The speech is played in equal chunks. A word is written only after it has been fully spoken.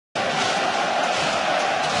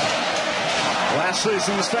Last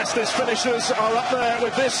season's fastest finishers are up there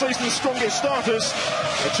with this season's strongest starters.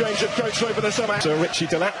 A change of coach over the summer. So Richie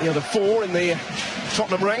Delat, the other four in the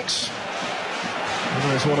Tottenham ranks.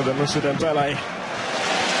 And there's one of them, Mr. Dembele.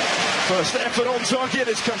 First effort on target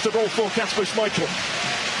is comfortable for Kasper Schmeichel.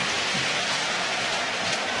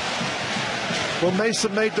 Well,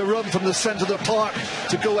 Mason made the run from the centre of the park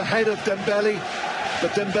to go ahead of Dembele,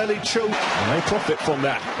 but Dembele choked. And they profit from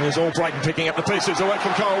that. Here's Albrighton picking up the pieces away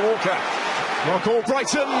from Kyle Walker. Mark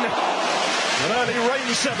Albrighton, an early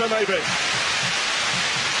rain setter maybe.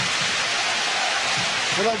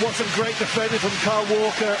 Well, that wasn't great defending from Kyle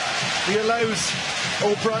Walker. He allows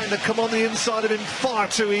Albrighton to come on the inside of him far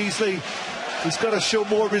too easily. He's got to show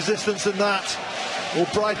more resistance than that.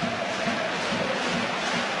 Albrighton.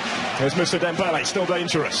 There's Mr. Dembele, still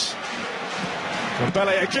dangerous.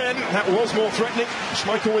 Dembele again, that was more threatening.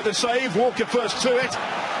 Schmeichel with the save, Walker first to it.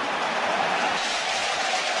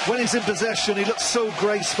 When he's in possession, he looks so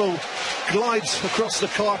graceful, glides across the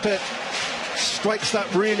carpet, strikes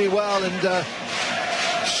that really well, and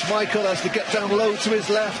Schmeichel has to get down low to his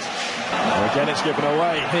left. Again, it's given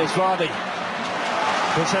away. Here's Vardy.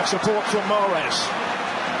 Let's have support from Mahrez.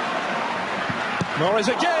 Mahrez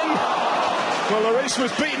again. Well, Lloris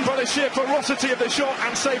was beaten by the sheer ferocity of the shot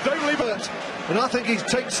and saved only by it. And I think he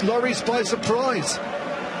takes Lloris by surprise.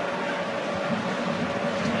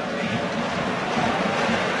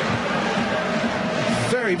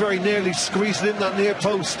 Very, very nearly squeezed in that near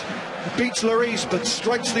post. Beats Lloris, but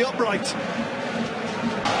strikes the upright.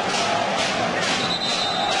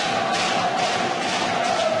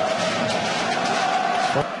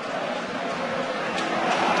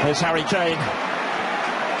 Here's Harry Kane.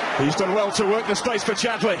 He's done well to work the space for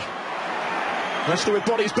Chadley. Leicester with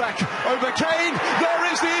bodies back over Kane.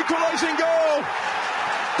 There is the equalising goal.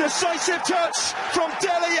 Decisive touch from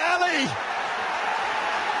Dele Alli.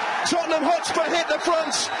 Tottenham Hotspur hit the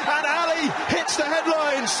front and Ali hits the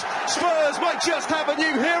headlines. Spurs might just have a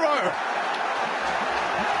new hero.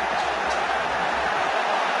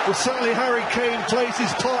 Well, certainly Harry Kane plays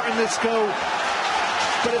his part in this goal,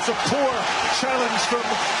 but it's a poor challenge from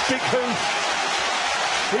Big Hoof.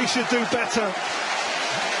 He should do better.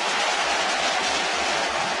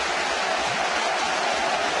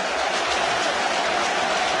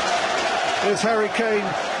 Here's Harry Kane,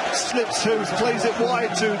 slips Hoof, plays it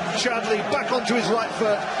wide to Chadley, back onto his right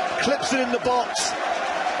foot, clips it in the box.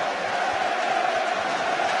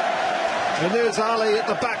 And there's Ali at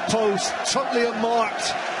the back post, totally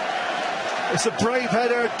unmarked. It's a brave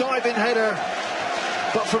header, diving header,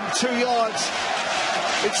 but from 2 yards,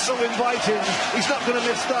 it's so inviting. He's not going to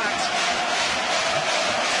miss that.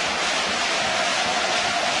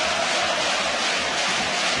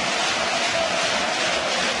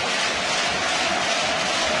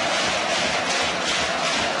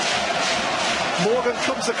 Morgan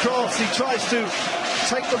comes across. He tries to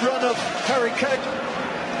take the run of Harry Kane.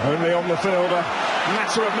 Only on the field, a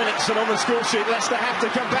matter of minutes, and on the score sheet, Leicester have to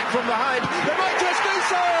come back from behind. They might just do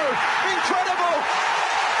so! Incredible!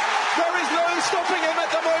 There is no stopping him at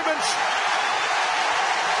the moment.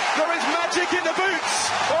 There is magic in the boots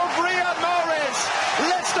of Riyad Mahrez.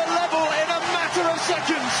 Leicester level in a matter of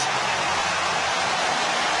seconds.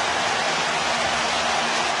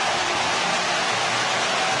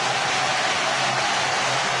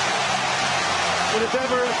 But if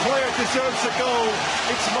ever a player deserves a goal,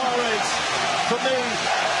 it's Mahrez. For me,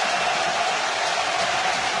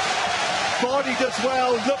 Vardy does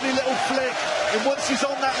well, lovely little flick, and once he's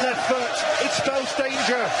on that left foot, it spells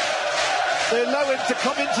danger. They allow him to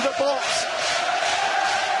come into the box.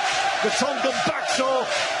 The Tongan backs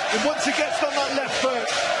off, and once he gets on that left foot,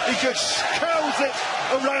 he just curls it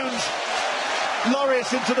around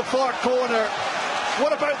Lloris into the far corner.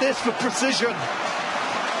 What about this for precision?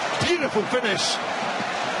 Beautiful finish.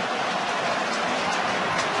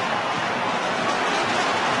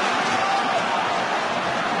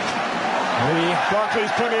 The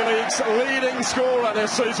Barclays Premier League's leading scorer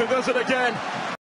this season does it again.